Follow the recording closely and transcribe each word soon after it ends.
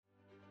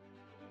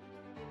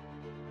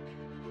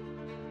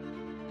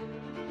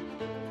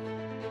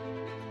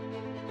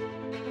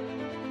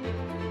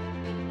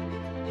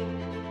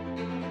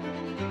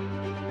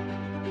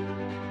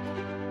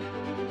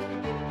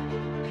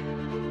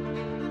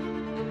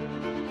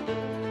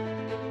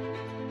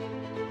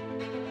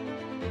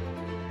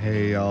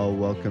Hey, y'all,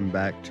 welcome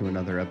back to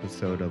another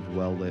episode of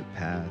Well Lit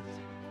Path.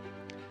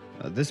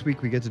 This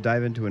week we get to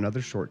dive into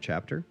another short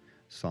chapter,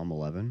 Psalm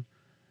 11.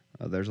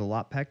 There's a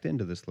lot packed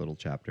into this little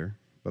chapter.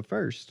 But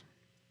first,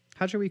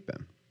 how's your week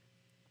been?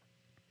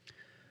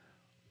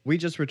 We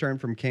just returned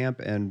from camp,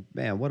 and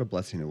man, what a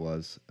blessing it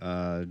was.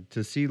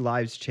 To see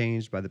lives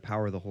changed by the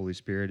power of the Holy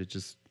Spirit,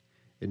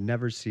 it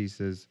never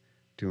ceases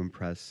to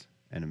impress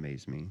and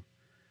amaze me.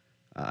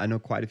 I know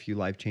quite a few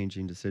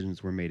life-changing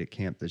decisions were made at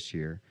camp this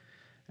year.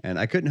 And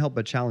I couldn't help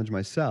but challenge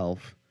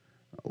myself,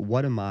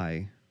 what am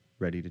I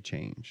ready to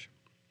change?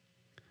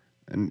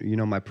 And,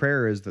 my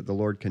prayer is that the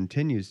Lord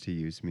continues to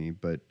use me,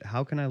 but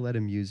how can I let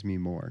him use me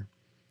more?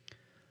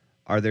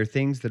 Are there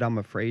things that I'm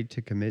afraid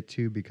to commit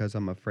to because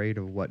I'm afraid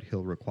of what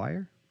he'll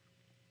require?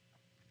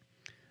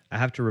 I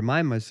have to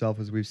remind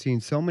myself, as we've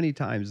seen so many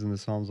times in the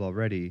Psalms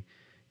already,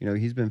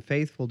 he's been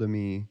faithful to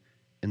me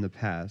in the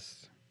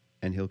past,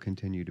 and he'll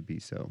continue to be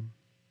so.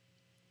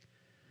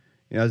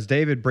 As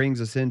David brings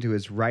us into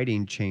his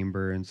writing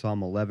chamber in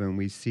Psalm 11,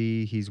 we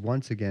see he's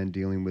once again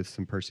dealing with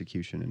some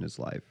persecution in his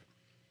life.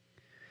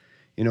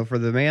 For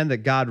the man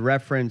that God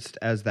referenced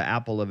as the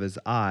apple of his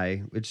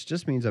eye, which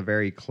just means a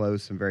very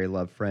close and very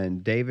loved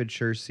friend, David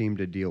sure seemed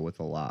to deal with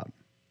a lot.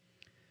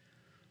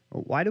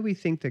 Why do we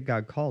think that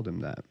God called him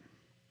that?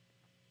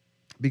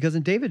 Because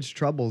in David's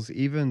troubles,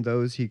 even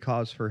those he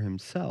caused for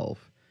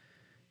himself,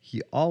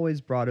 he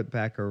always brought it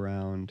back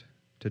around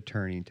to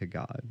turning to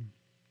God.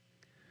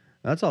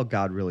 That's all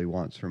God really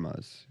wants from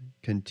us,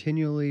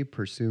 continually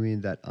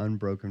pursuing that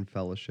unbroken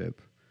fellowship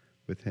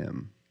with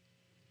him.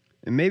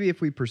 And maybe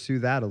if we pursue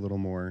that a little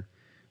more,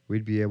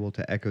 we'd be able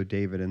to echo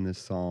David in this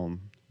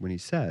psalm when he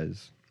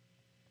says,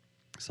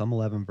 Psalm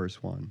 11,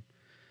 verse 1,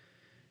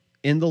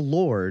 "In the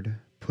Lord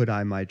put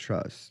I my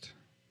trust.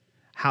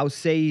 How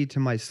say ye to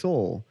my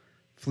soul,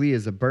 flee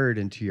as a bird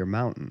into your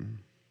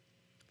mountain?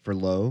 For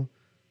lo,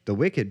 the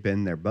wicked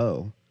bend their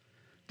bow.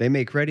 They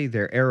make ready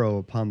their arrow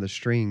upon the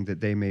string,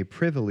 that they may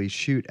privily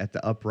shoot at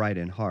the upright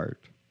in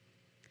heart.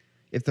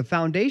 If the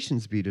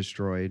foundations be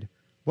destroyed,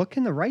 what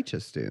can the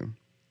righteous do?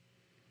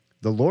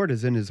 The Lord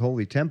is in his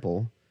holy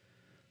temple.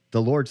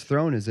 The Lord's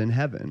throne is in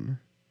heaven.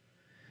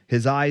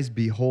 His eyes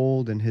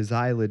behold, and his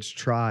eyelids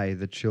try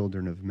the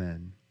children of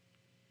men.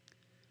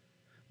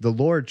 The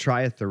Lord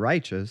trieth the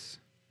righteous,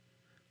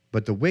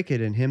 but the wicked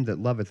and him that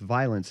loveth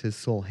violence his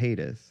soul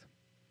hateth.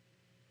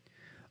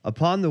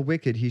 Upon the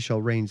wicked he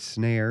shall rain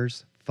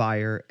snares,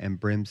 fire, and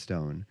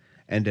brimstone,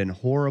 and an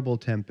horrible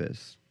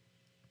tempest.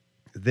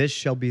 This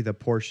shall be the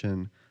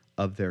portion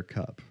of their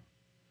cup.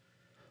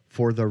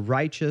 For the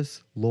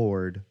righteous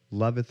Lord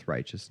loveth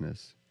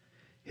righteousness.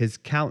 His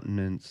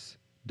countenance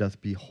doth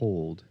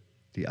behold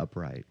the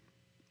upright."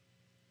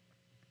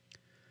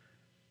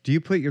 Do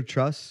you put your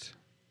trust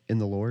in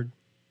the Lord?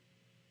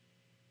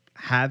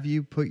 Have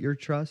you put your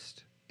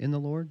trust in the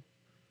Lord?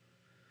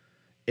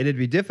 It'd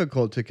be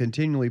difficult to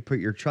continually put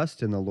your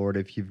trust in the Lord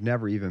if you've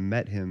never even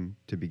met him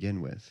to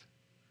begin with.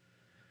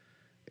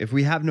 If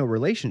we have no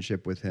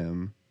relationship with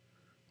him,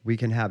 we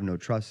can have no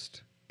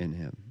trust in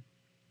him.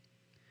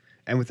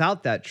 And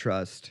without that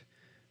trust,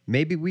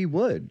 maybe we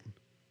would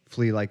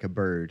flee like a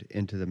bird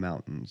into the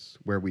mountains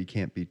where we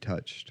can't be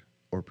touched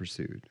or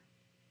pursued.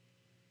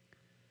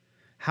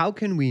 How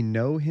can we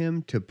know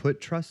him to put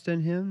trust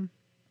in him?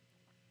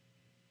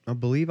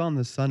 Believe on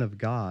the Son of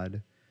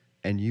God,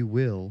 and you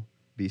will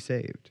be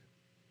saved.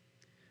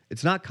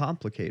 It's not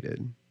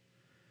complicated.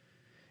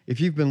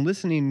 If you've been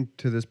listening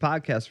to this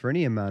podcast for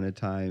any amount of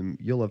time,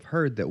 you'll have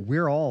heard that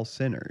we're all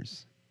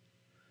sinners.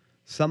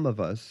 Some of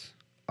us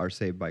are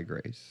saved by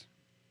grace.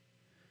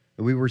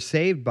 We were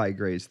saved by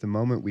grace the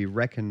moment we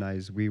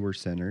recognized we were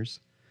sinners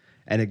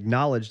and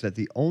acknowledged that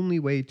the only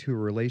way to a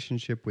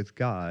relationship with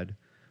God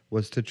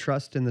was to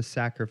trust in the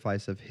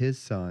sacrifice of his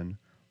Son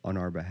on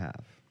our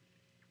behalf.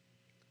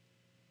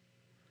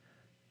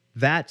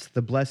 That's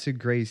the blessed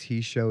grace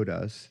he showed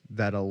us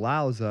that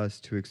allows us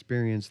to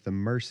experience the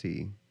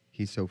mercy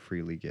he so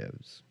freely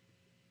gives.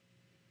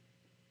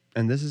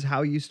 And this is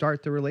how you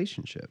start the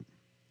relationship.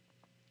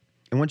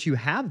 And once you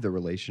have the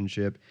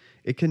relationship,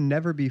 it can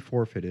never be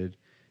forfeited.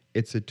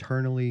 It's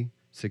eternally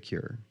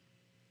secure.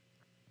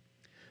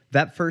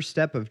 That first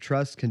step of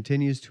trust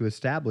continues to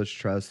establish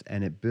trust,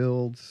 and it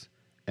builds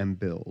and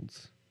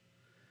builds.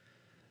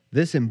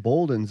 This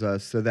emboldens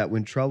us so that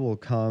when trouble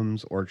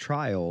comes or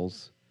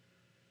trials,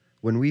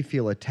 when we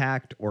feel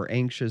attacked or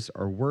anxious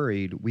or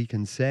worried, we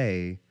can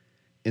say,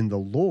 "In the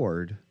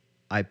Lord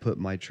I put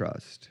my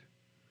trust.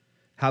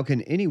 How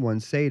can anyone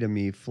say to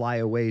me, fly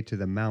away to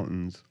the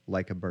mountains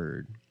like a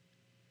bird?"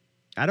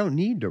 I don't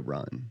need to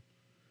run.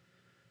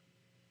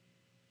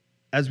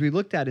 As we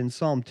looked at in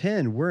Psalm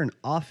 10, we're an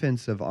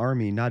offensive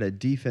army, not a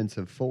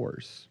defensive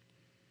force.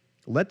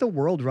 Let the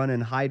world run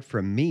and hide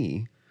from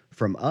me,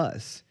 from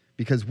us,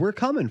 because we're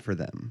coming for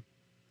them.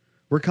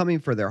 We're coming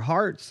for their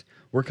hearts.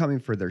 We're coming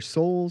for their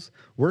souls.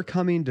 We're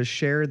coming to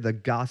share the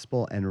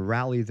gospel and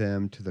rally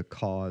them to the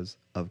cause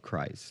of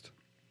Christ.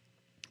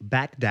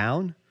 Back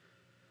down?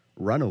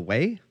 Run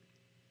away?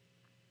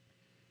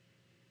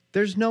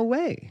 There's no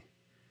way.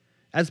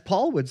 As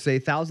Paul would say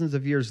thousands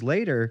of years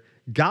later,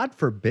 God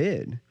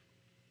forbid.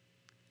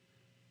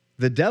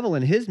 The devil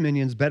and his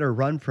minions better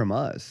run from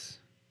us,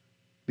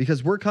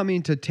 because we're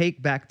coming to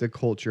take back the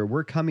culture.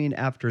 We're coming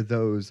after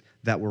those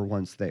that were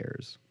once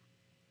theirs.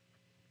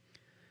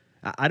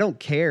 I don't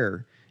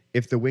care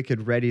if the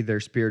wicked ready their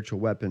spiritual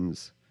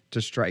weapons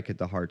to strike at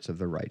the hearts of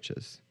the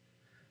righteous.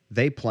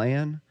 They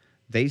plan,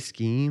 they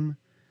scheme,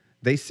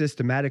 they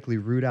systematically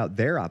root out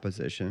their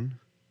opposition.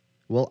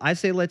 Well, I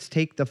say let's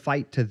take the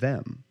fight to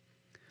them.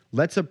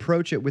 Let's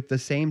approach it with the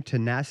same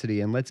tenacity,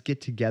 and let's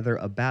get together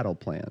a battle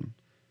plan.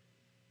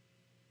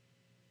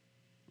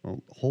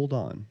 Well, hold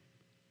on.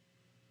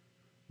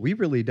 We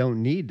really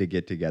don't need to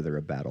get together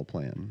a battle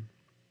plan.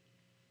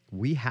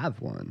 We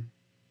have one.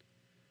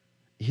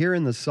 Here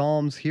in the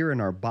Psalms, here in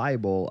our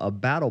Bible, a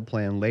battle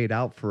plan laid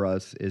out for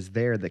us is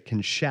there that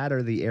can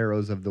shatter the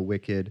arrows of the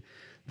wicked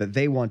that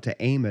they want to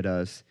aim at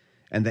us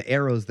and the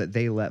arrows that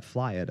they let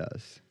fly at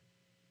us.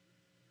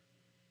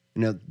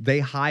 You know, they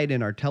hide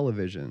in our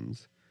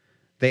televisions.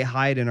 They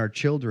hide in our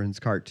children's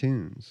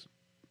cartoons.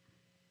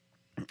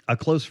 A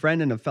close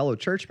friend and a fellow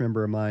church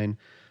member of mine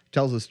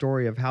tells a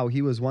story of how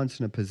he was once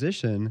in a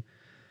position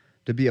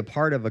to be a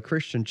part of a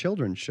Christian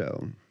children's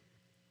show.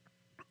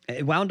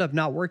 It wound up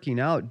not working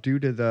out due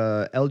to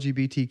the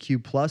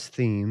LGBTQ plus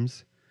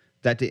themes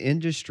that the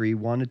industry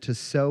wanted to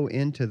sew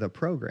into the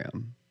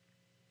program.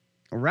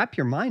 Wrap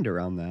your mind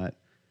around that.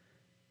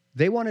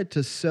 They wanted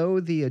to sew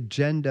the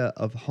agenda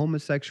of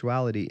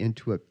homosexuality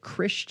into a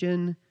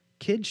Christian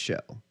kids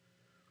show.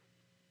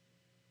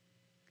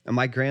 And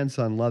my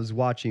grandson loves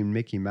watching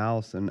Mickey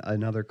Mouse and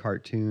other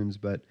cartoons,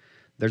 but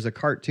there's a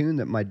cartoon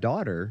that my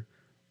daughter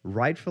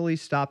rightfully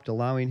stopped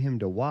allowing him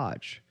to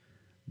watch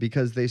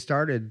because they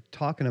started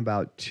talking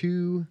about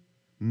two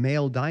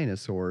male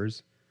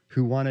dinosaurs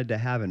who wanted to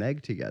have an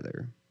egg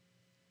together.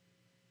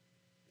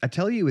 I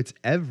tell you, it's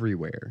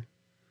everywhere.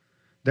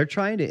 They're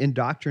trying to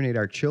indoctrinate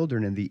our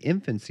children in the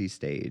infancy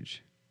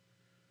stage.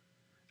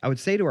 I would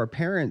say to our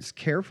parents,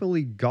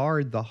 carefully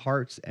guard the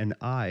hearts and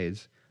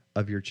eyes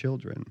of your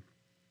children,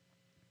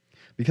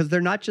 because they're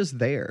not just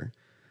there.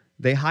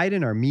 They hide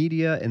in our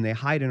media and they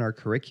hide in our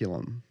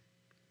curriculum.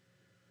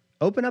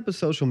 Open up a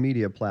social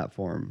media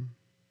platform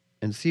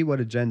and see what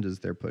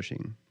agendas they're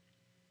pushing.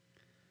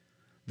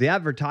 The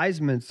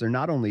advertisements are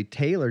not only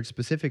tailored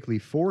specifically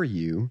for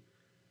you,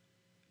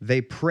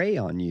 they prey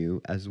on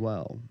you as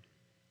well.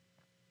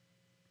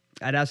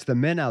 I'd ask the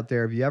men out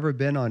there, have you ever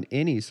been on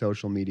any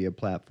social media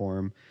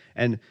platform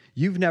and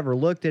you've never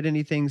looked at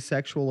anything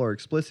sexual or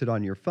explicit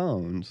on your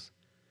phones,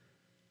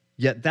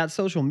 yet that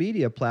social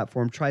media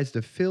platform tries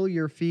to fill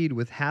your feed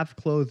with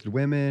half-clothed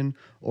women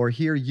or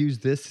here, use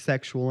this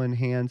sexual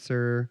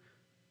enhancer.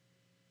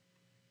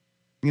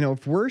 You know,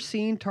 if we're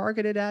seeing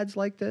targeted ads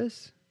like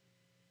this,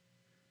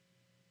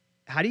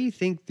 how do you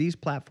think these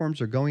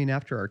platforms are going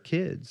after our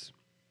kids,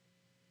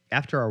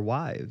 after our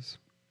wives?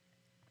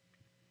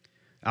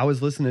 I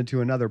was listening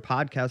to another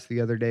podcast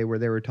the other day where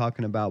they were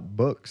talking about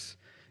books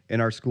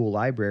in our school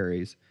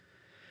libraries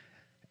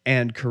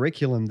and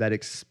curriculum that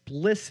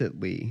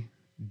explicitly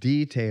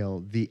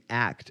detail the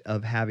act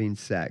of having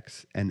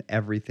sex and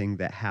everything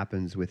that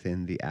happens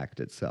within the act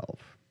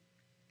itself.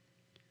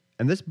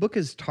 And this book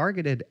is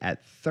targeted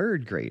at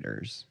third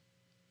graders.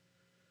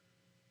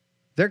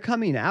 They're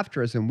coming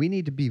after us, and we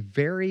need to be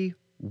very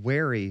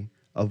wary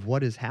of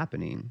what is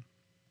happening.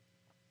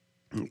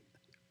 You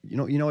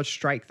know what?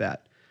 Strike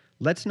that.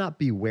 Let's not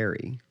be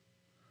wary.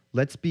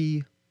 Let's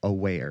be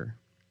aware.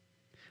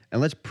 And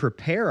let's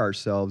prepare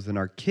ourselves and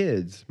our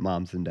kids,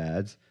 moms and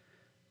dads,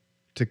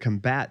 to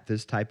combat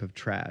this type of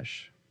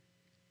trash.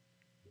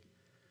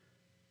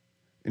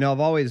 You know,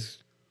 I've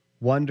always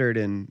wondered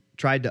and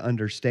tried to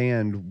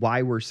understand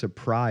why we're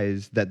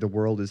surprised that the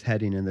world is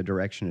heading in the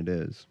direction it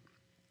is.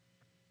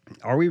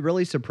 Are we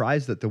really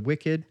surprised that the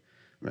wicked,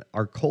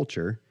 our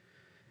culture,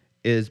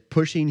 is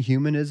pushing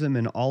humanism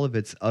and all of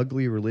its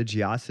ugly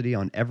religiosity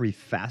on every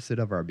facet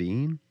of our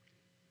being?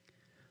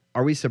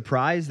 Are we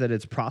surprised that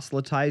it's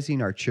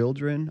proselytizing our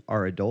children,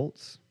 our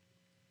adults?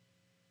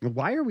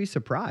 Why are we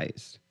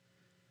surprised?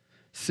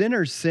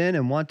 Sinners sin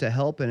and want to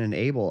help and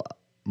enable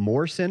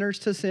more sinners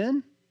to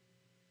sin?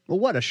 Well,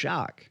 what a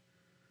shock.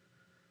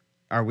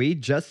 Are we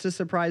just as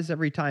surprised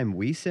every time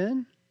we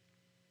sin?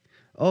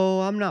 Oh,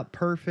 I'm not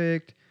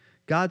perfect.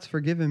 God's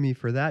forgiven me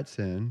for that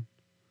sin.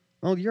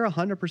 Well, you're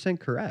 100%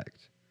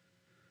 correct.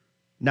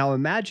 Now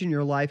imagine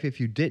your life if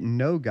you didn't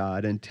know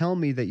God, and tell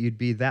me that you'd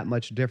be that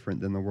much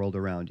different than the world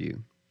around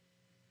you.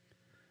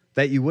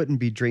 That you wouldn't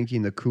be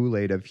drinking the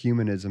Kool-Aid of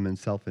humanism and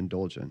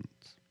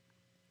self-indulgence.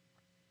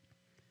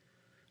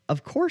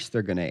 Of course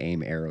they're going to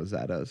aim arrows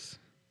at us.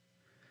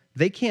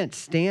 They can't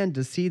stand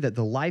to see that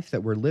the life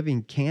that we're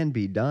living can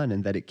be done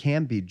and that it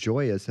can be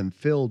joyous and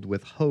filled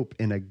with hope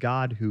in a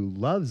God who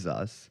loves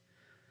us,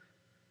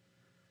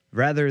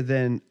 rather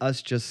than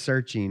us just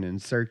searching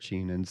and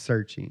searching and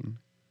searching.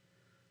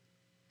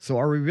 So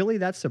are we really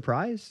that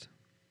surprised?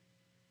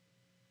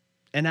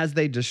 And as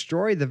they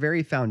destroy the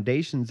very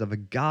foundations of a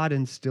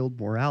God-instilled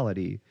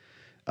morality,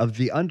 of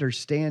the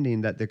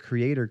understanding that the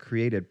Creator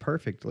created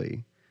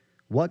perfectly,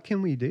 What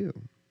can we do?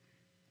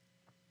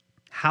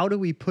 How do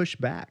we push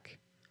back?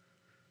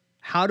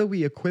 How do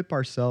we equip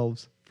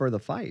ourselves for the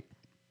fight?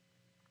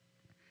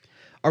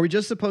 Are we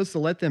just supposed to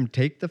let them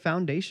take the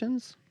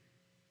foundations?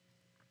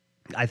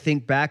 I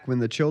think back when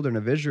the children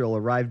of Israel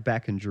arrived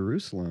back in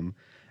Jerusalem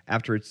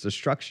after its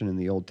destruction in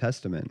the Old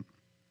Testament.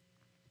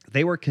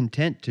 They were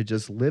content to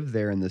just live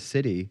there in the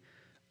city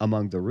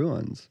among the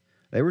ruins.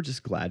 They were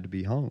just glad to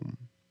be home.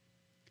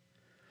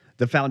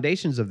 The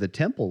foundations of the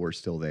temple were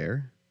still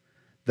there.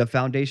 The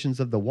foundations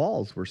of the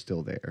walls were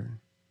still there.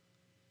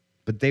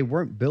 But they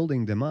weren't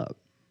building them up.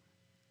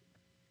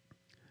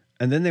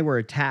 And then they were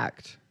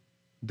attacked.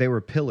 They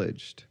were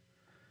pillaged.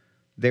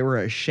 They were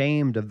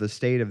ashamed of the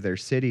state of their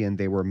city, and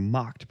they were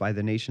mocked by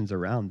the nations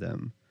around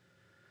them.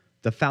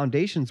 The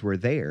foundations were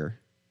there.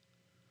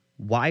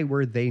 Why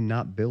were they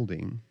not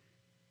building?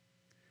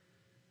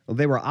 Well,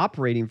 they were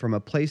operating from a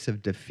place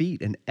of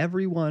defeat, and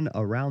everyone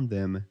around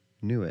them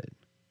knew it.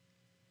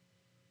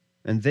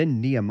 And then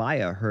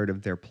Nehemiah heard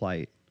of their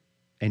plight,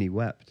 and he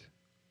wept.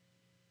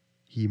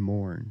 He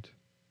mourned.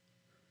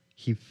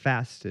 He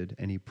fasted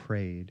and he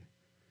prayed.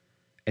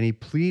 And he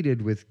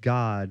pleaded with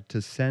God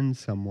to send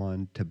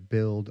someone to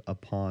build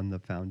upon the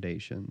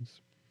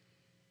foundations.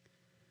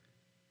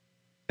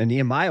 And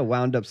Nehemiah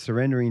wound up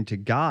surrendering to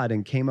God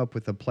and came up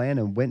with a plan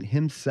and went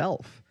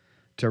himself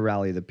to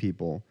rally the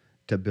people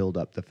to build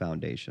up the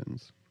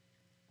foundations.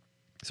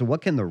 So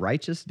what can the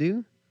righteous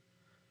do?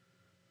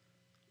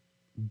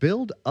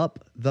 Build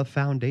up the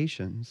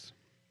foundations.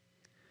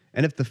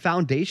 And if the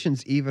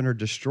foundations even are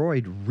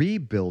destroyed,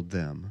 rebuild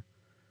them.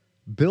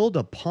 Build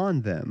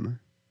upon them.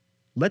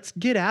 Let's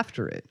get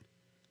after it.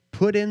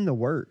 Put in the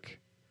work.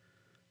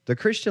 The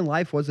Christian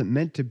life wasn't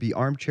meant to be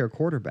armchair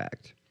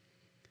quarterbacked.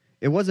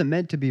 It wasn't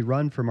meant to be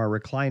run from our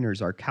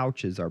recliners, our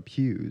couches, our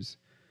pews.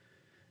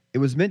 It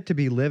was meant to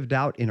be lived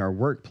out in our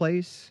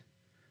workplace,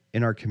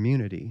 in our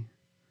community,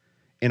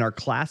 in our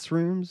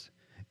classrooms,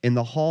 in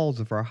the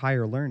halls of our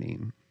higher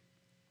learning,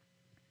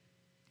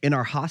 in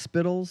our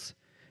hospitals,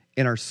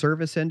 in our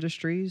service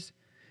industries.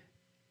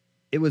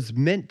 It was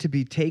meant to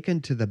be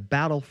taken to the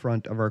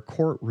battlefront of our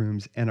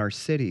courtrooms and our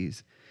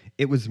cities.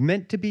 It was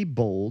meant to be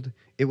bold.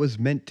 It was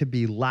meant to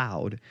be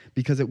loud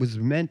because it was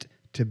meant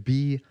to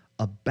be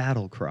a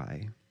battle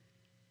cry.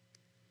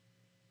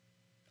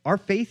 Our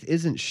faith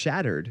isn't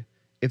shattered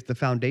if the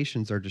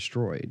foundations are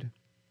destroyed.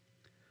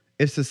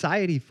 If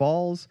society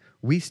falls,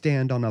 we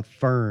stand on a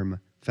firm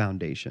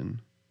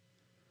foundation.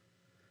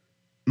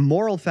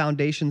 Moral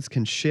foundations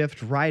can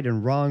shift. Right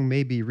and wrong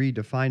may be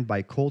redefined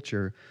by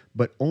culture,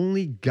 but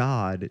only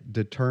God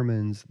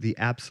determines the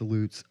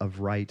absolutes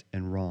of right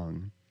and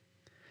wrong.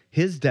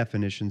 His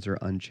definitions are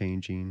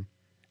unchanging,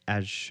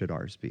 as should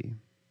ours be.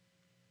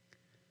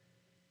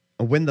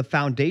 When the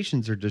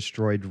foundations are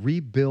destroyed,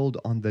 rebuild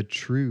on the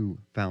true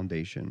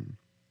foundation.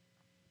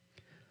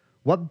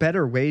 What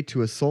better way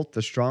to assault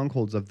the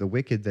strongholds of the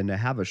wicked than to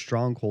have a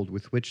stronghold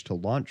with which to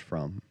launch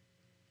from?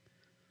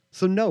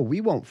 So no,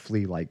 we won't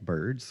flee like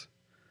birds.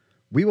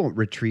 We won't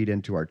retreat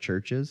into our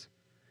churches.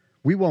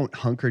 We won't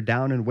hunker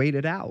down and wait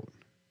it out.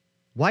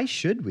 Why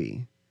should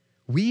we?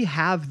 We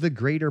have the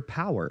greater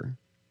power.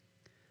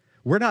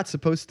 We're not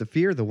supposed to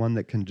fear the one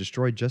that can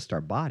destroy just our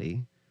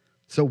body.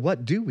 So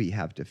what do we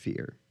have to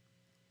fear?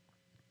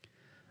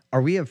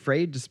 Are we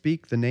afraid to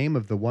speak the name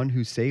of the one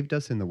who saved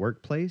us in the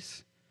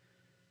workplace?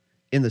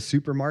 In the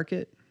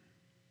supermarket?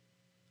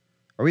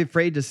 Are we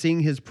afraid to sing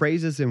his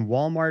praises in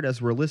Walmart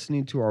as we're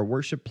listening to our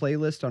worship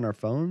playlist on our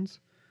phones?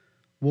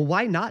 Well,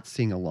 why not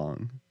sing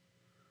along?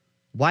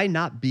 Why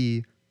not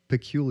be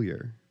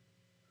peculiar?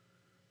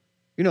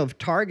 You know, if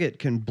Target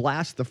can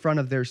blast the front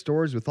of their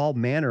stores with all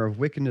manner of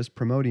wickedness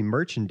promoting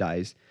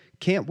merchandise,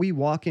 can't we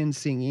walk in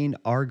singing,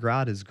 "Our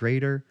God is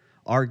greater,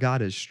 our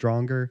God is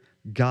stronger,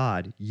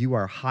 God, you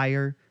are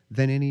higher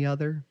than any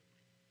other"?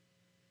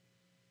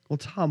 Well,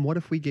 Tom, what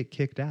if we get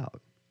kicked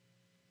out?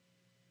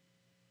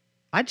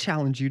 I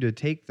challenge you to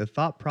take the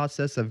thought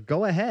process of,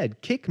 go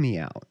ahead, kick me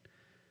out.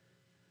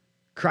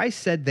 Christ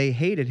said they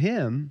hated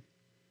him.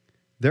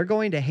 They're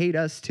going to hate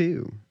us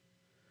too.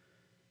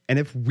 And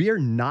if we're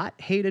not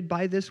hated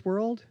by this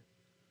world,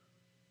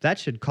 that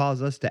should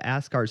cause us to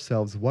ask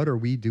ourselves, what are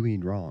we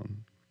doing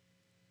wrong?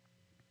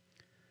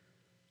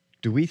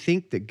 Do we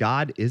think that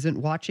God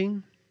isn't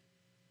watching?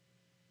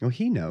 No,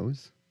 he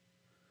knows.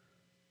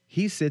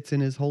 He sits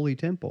in his holy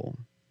temple.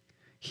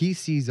 He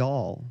sees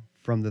all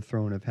from the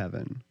throne of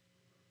heaven.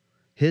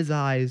 His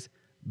eyes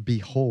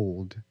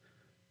behold,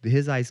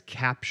 his eyes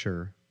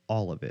capture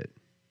all of it.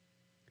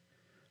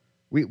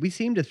 We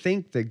seem to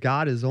think that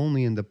God is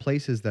only in the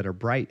places that are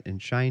bright and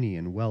shiny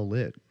and well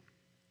lit.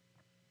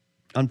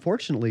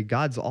 Unfortunately,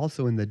 God's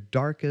also in the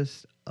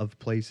darkest of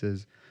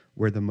places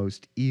where the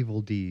most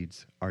evil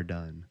deeds are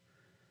done.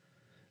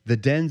 The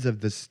dens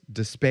of this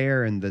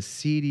despair and the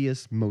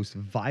seediest, most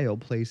vile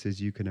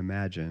places you can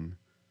imagine.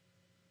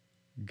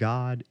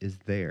 God is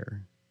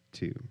there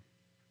too.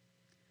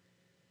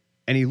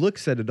 And he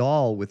looks at it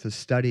all with a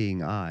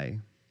studying eye.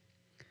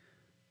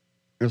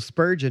 Now,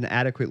 Spurgeon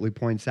adequately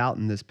points out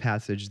in this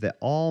passage that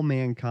all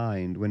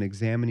mankind, when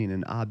examining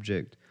an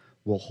object,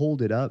 will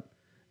hold it up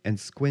and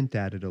squint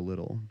at it a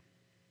little.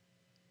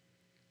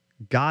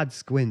 God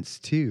squints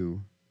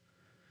too,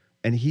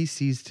 and he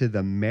sees to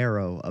the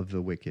marrow of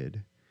the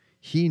wicked.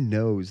 He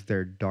knows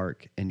their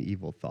dark and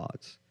evil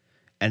thoughts,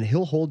 and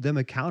he'll hold them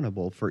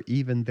accountable for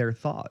even their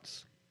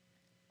thoughts.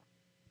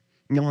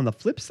 On the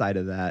flip side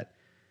of that,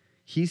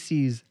 he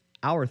sees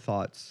our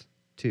thoughts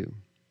too.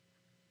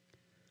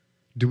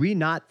 Do we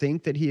not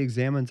think that he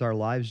examines our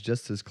lives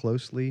just as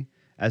closely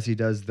as he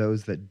does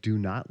those that do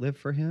not live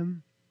for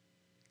him?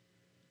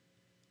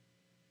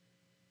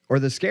 Or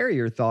the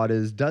scarier thought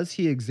is, does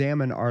he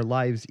examine our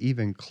lives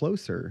even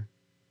closer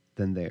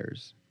than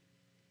theirs?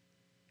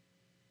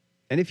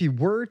 And if he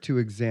were to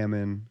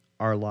examine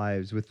our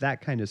lives with that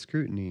kind of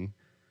scrutiny,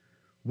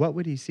 what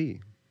would he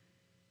see?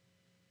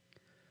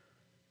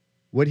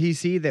 Would he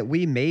see that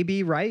we may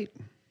be right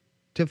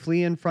to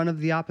flee in front of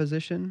the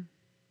opposition?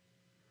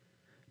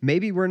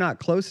 Maybe we're not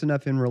close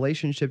enough in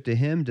relationship to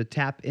him to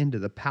tap into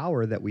the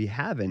power that we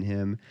have in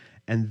him,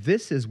 and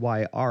this is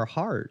why our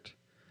heart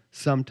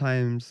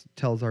sometimes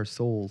tells our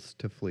souls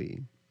to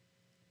flee.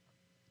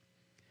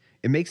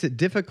 It makes it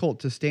difficult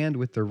to stand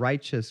with the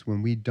righteous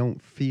when we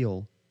don't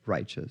feel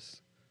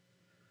righteous.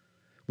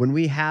 When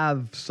we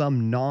have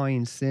some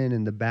gnawing sin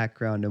in the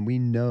background and we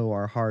know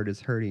our heart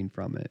is hurting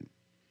from it.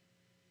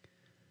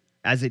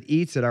 As it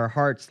eats at our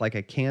hearts like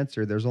a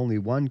cancer, there's only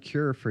one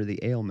cure for the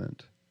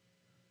ailment.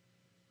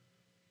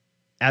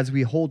 As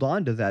we hold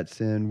on to that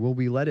sin, will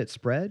we let it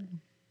spread?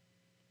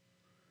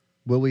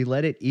 Will we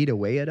let it eat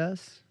away at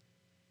us?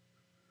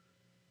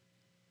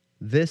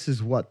 This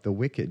is what the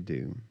wicked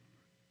do.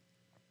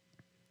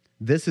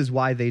 This is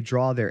why they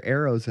draw their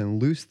arrows and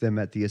loose them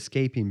at the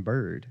escaping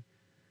bird.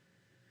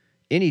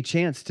 Any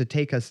chance to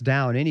take us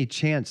down, any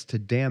chance to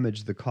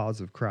damage the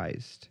cause of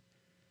Christ.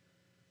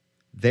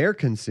 They're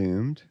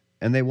consumed,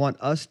 and they want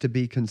us to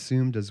be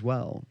consumed as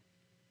well.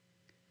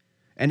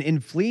 And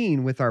in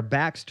fleeing with our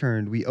backs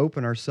turned, we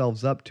open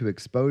ourselves up to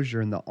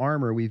exposure, and the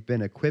armor we've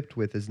been equipped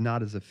with is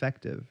not as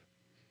effective.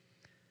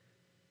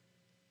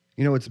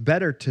 It's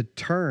better to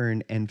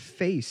turn and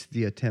face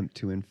the attempt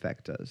to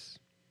infect us.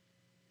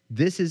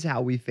 This is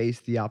how we face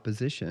the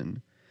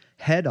opposition.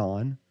 Head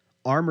on,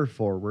 armor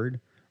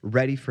forward,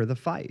 ready for the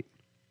fight.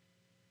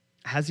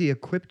 Has he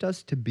equipped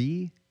us to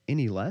be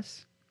any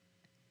less?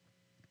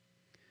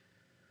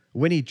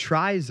 When he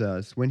tries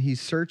us, when he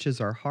searches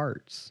our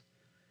hearts,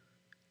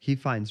 he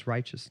finds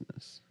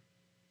righteousness.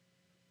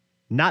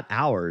 Not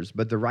ours,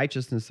 but the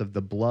righteousness of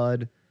the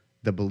blood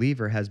the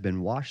believer has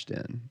been washed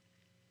in.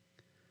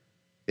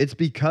 It's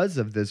because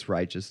of this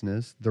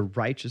righteousness, the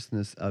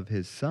righteousness of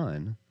his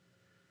Son,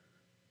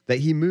 that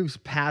he moves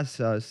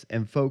past us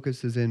and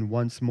focuses in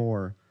once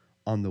more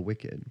on the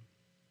wicked.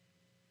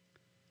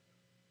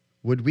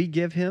 Would we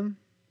give him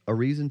a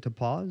reason to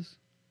pause?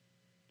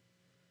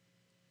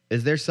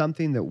 Is there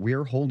something that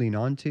we're holding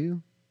on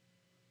to?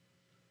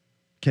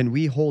 Can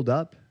we hold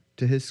up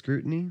to his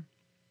scrutiny?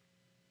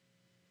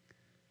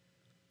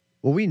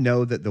 Well, we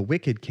know that the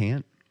wicked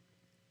can't.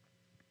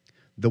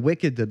 The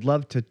wicked that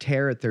love to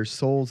tear at their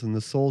souls and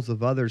the souls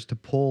of others to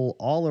pull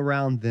all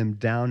around them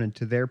down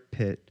into their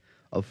pit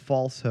of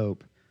false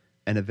hope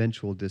and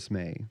eventual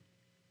dismay.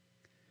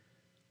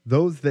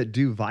 Those that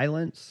do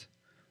violence,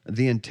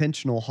 the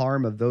intentional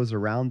harm of those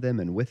around them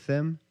and with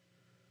them,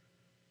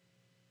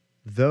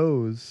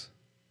 those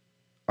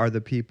are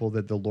the people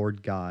that the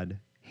Lord God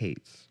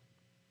hates.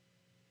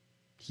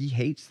 He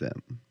hates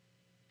them.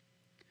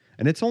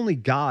 And it's only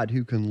God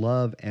who can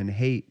love and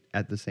hate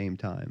at the same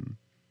time.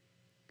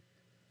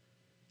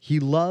 He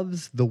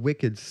loves the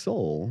wicked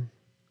soul,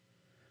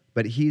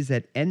 but he's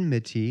at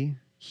enmity,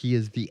 he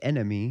is the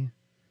enemy,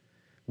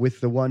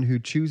 with the one who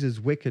chooses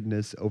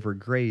wickedness over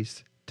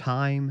grace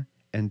time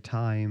and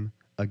time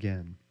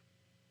again.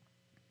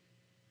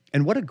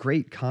 And what a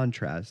great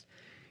contrast.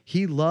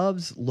 He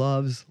loves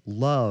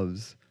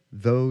those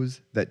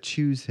that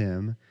choose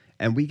him,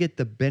 and we get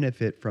the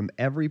benefit from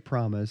every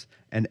promise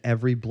and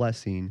every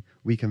blessing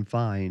we can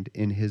find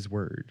in his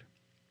word.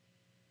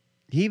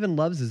 He even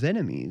loves his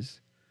enemies,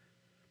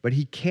 but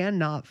he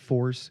cannot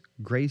force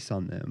grace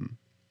on them.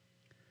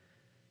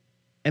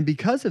 And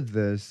because of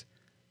this,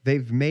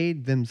 they've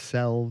made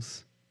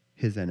themselves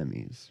his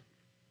enemies.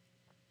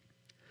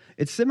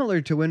 It's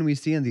similar to when we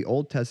see in the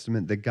Old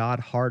Testament that God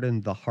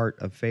hardened the heart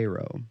of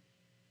Pharaoh.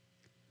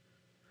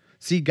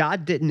 See,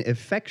 God didn't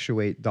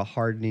effectuate the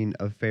hardening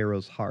of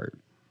Pharaoh's heart.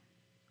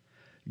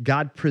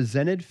 God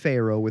presented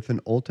Pharaoh with an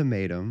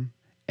ultimatum,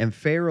 and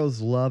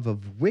Pharaoh's love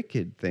of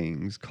wicked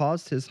things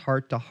caused his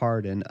heart to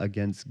harden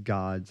against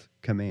God's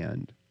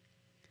command.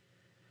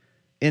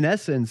 In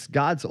essence,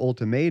 God's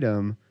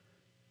ultimatum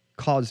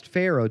caused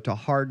Pharaoh to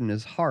harden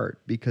his heart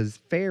because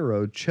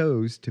Pharaoh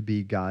chose to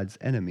be God's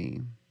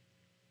enemy.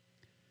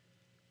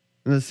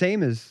 And the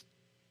same is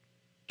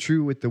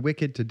true with the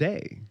wicked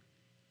today.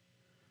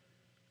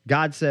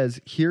 God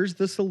says, here's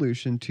the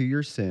solution to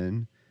your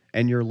sin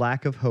and your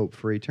lack of hope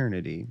for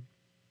eternity.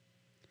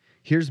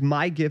 Here's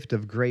my gift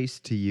of grace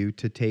to you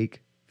to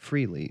take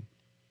freely.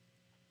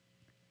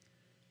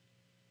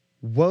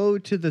 Woe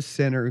to the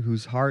sinner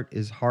whose heart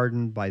is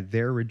hardened by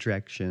their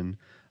rejection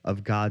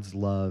of God's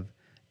love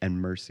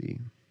and mercy.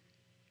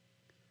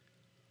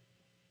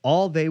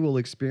 All they will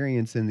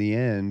experience in the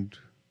end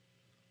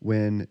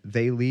when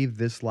they leave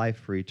this life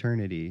for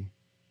eternity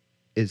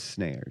is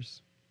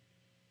snares.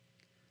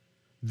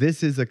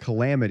 This is a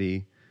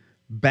calamity.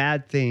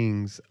 Bad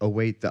things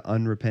await the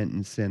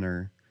unrepentant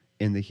sinner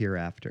in the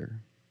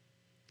hereafter.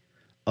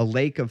 A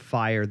lake of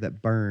fire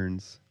that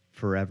burns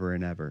forever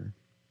and ever.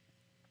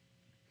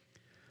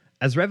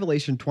 As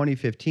Revelation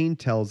 20:15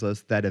 tells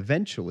us that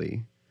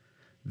eventually,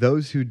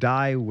 those who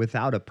die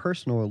without a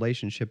personal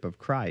relationship of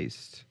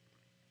Christ,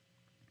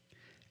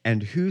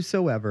 and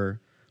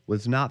whosoever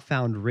was not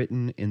found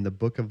written in the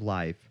book of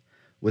life,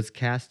 was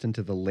cast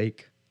into the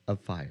lake of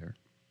fire.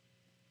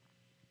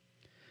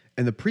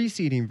 And the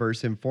preceding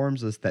verse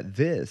informs us that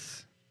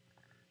this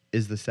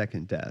is the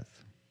second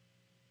death.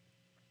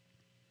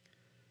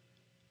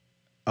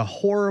 A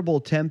horrible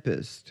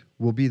tempest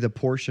will be the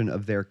portion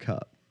of their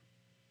cup.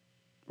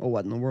 Well,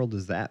 what in the world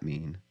does that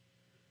mean?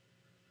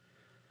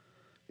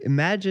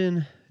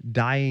 Imagine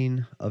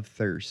dying of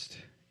thirst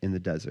in the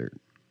desert.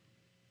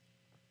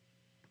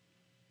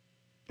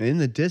 In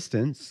the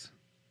distance,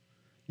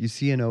 you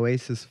see an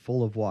oasis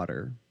full of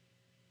water.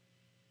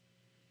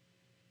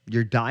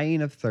 You're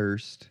dying of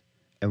thirst,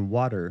 and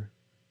water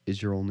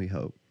is your only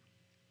hope.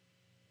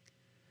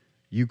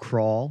 You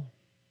crawl,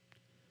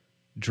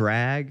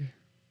 drag,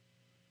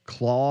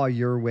 claw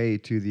your way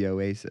to the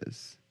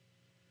oasis.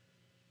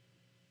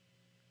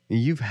 And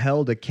you've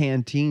held a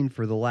canteen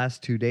for the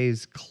last 2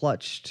 days,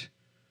 clutched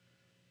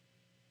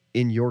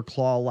in your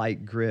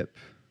claw-like grip.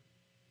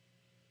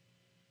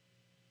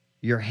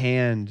 Your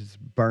hand is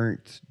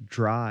burnt,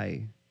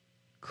 dry,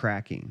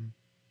 cracking.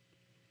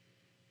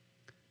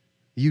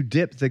 You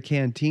dip the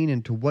canteen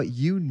into what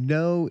you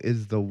know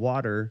is the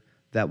water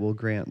that will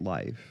grant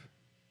life.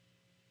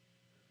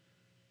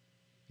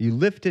 You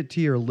lift it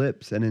to your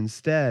lips, and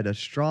instead a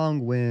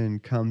strong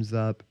wind comes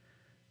up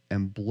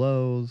and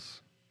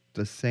blows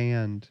the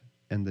sand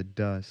and the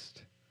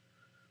dust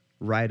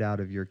right out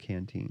of your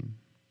canteen.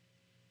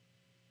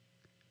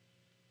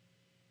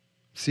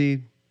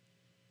 See,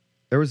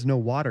 there was no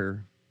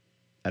water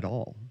at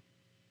all.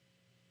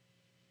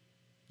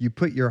 You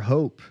put your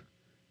hope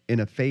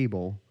in a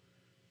fable,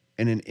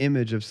 in an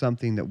image of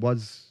something that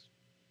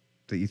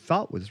you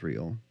thought was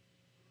real,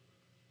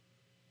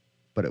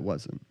 but it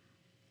wasn't.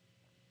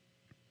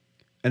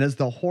 And as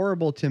the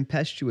horrible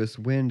tempestuous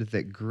wind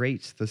that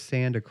grates the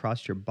sand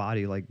across your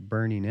body like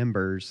burning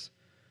embers,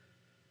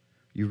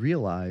 you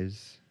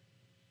realize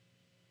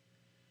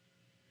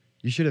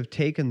you should have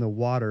taken the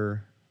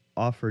water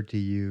offered to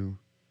you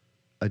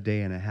a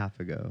day and a half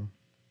ago.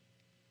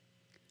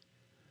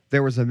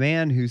 There was a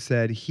man who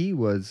said he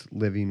was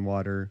living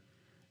water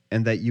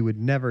and that you would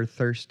never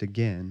thirst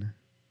again.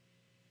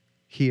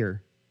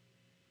 Here,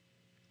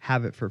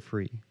 have it for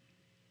free.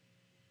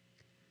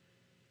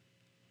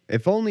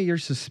 If only your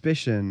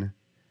suspicion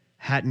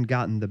hadn't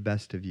gotten the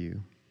best of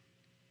you.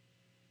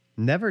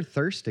 Never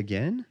thirst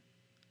again?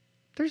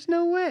 There's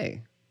no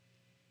way.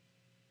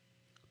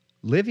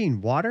 Living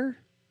water?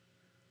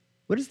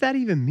 What does that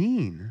even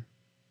mean?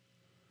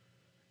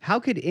 How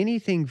could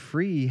anything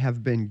free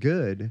have been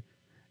good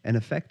and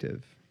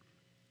effective?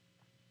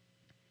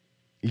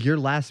 Your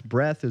last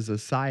breath is a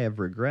sigh of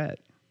regret,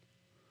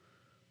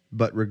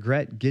 but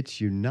regret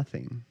gets you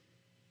nothing.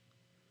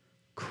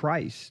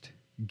 Christ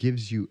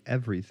gives you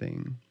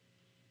everything.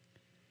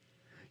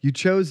 You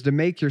chose to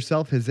make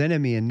yourself his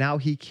enemy, and now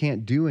he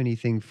can't do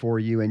anything for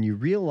you, and you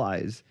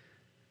realize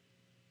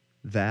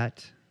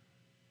that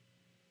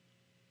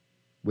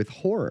with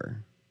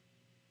horror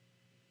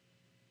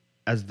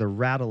as the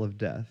rattle of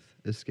death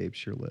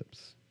escapes your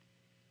lips.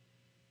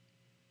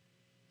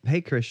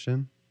 Hey,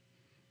 Christian,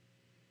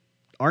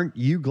 aren't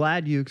you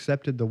glad you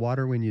accepted the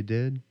water when you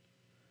did?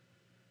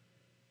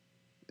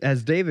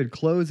 As David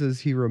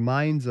closes, he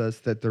reminds us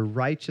that the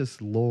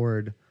righteous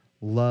Lord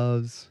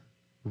loves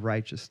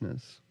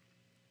righteousness.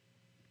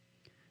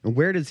 And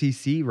where does he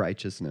see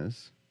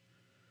righteousness?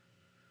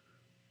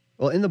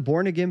 Well, in the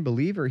born-again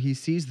believer, he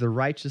sees the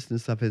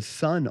righteousness of his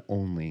Son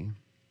only,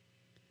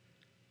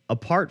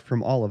 apart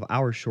from all of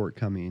our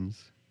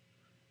shortcomings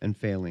and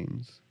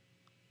failings.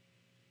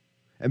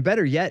 And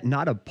better yet,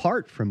 not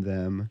apart from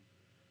them.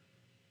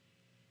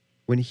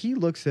 When he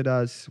looks at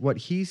us, what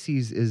he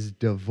sees is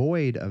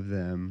devoid of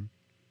them,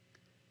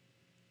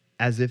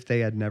 as if they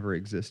had never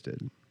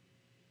existed.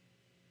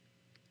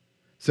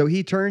 So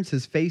he turns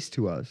his face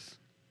to us.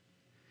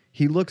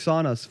 He looks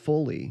on us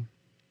fully.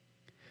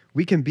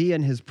 We can be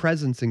in his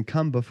presence and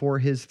come before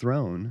his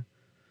throne.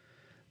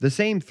 The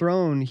same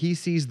throne he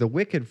sees the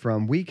wicked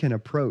from, we can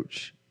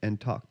approach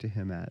and talk to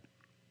him at.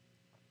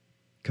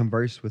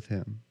 Converse with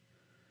him.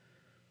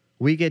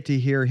 We get to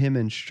hear him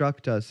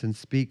instruct us and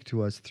speak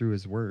to us through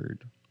his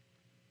word.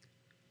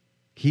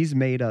 He's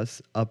made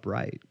us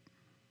upright.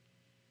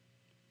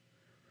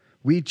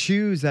 We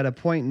choose at a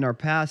point in our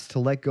past to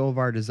let go of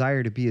our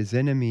desire to be his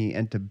enemy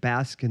and to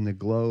bask in the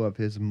glow of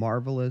his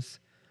marvelous,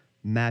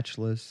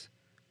 matchless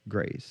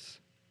grace.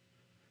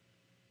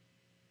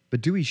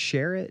 But do we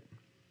share it?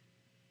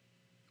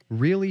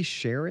 Really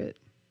share it?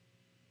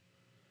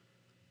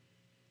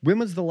 When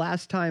was the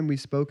last time we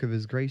spoke of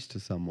his grace to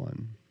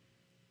someone?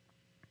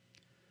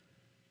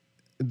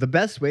 The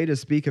best way to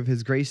speak of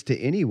his grace to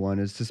anyone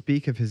is to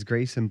speak of his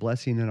grace and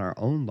blessing in our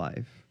own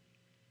life.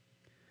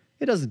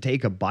 It doesn't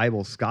take a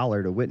Bible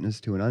scholar to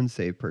witness to an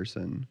unsaved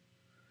person.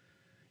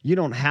 You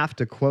don't have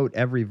to quote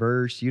every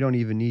verse. You don't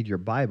even need your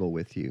Bible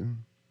with you.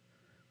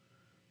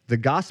 The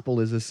gospel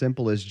is as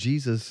simple as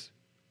Jesus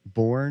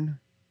born,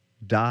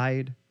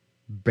 died,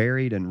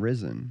 buried, and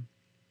risen.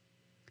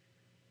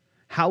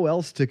 How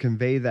else to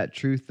convey that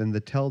truth than to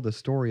tell the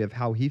story of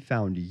how he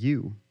found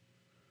you,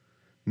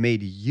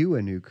 made you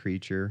a new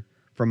creature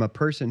from a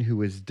person who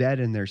was dead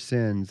in their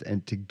sins,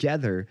 and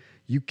together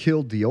you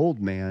killed the old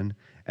man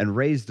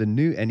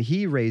and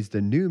he raised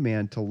a new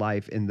man to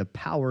life in the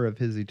power of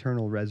his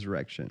eternal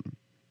resurrection.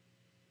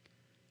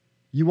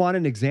 You want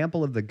an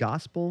example of the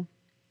gospel?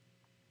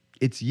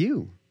 It's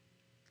you.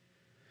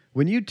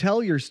 When you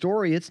tell your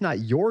story, it's not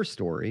your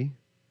story.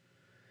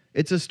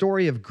 It's a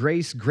story of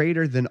grace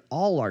greater than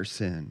all our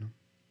sin.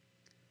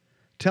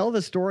 Tell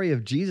the story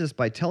of Jesus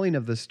by telling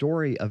of the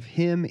story of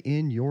him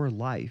in your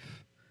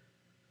life.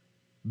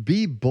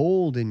 Be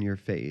bold in your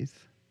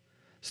faith.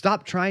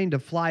 Stop trying to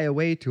fly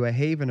away to a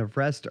haven of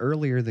rest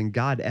earlier than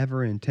God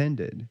ever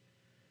intended.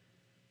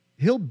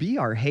 He'll be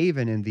our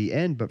haven in the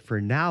end, but for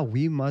now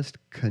we must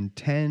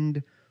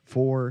contend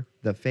for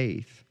the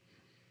faith.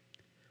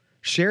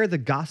 Share the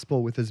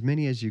gospel with as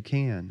many as you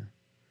can.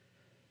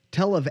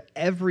 Tell of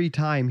every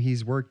time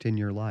he's worked in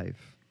your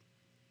life.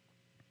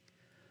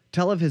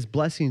 Tell of his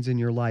blessings in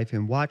your life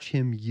and watch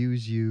him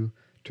use you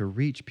to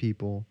reach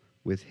people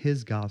with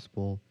his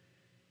gospel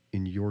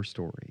in your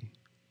story.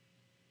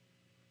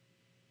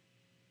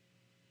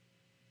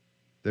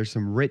 There's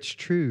some rich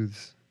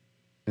truths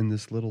in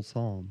this little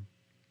psalm.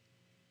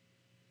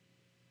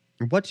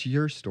 What's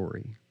your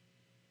story?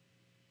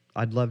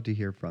 I'd love to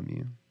hear from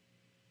you.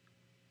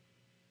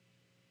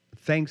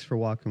 Thanks for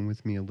walking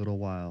with me a little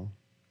while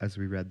as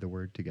we read the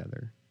word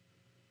together.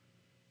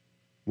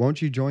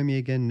 Won't you join me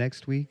again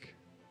next week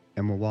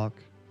and we'll walk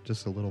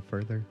just a little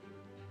further?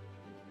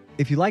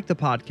 If you like the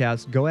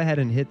podcast, go ahead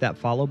and hit that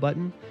follow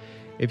button.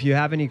 If you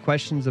have any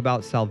questions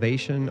about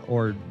salvation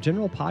or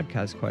general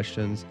podcast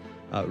questions,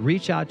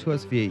 reach out to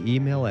us via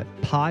email at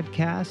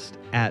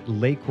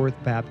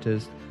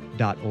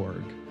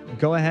podcast@lakeworthbaptist.org.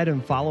 Go ahead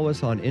and follow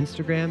us on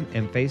Instagram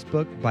and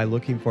Facebook by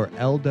looking for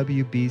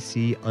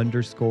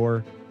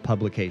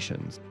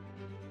LWBC_publications.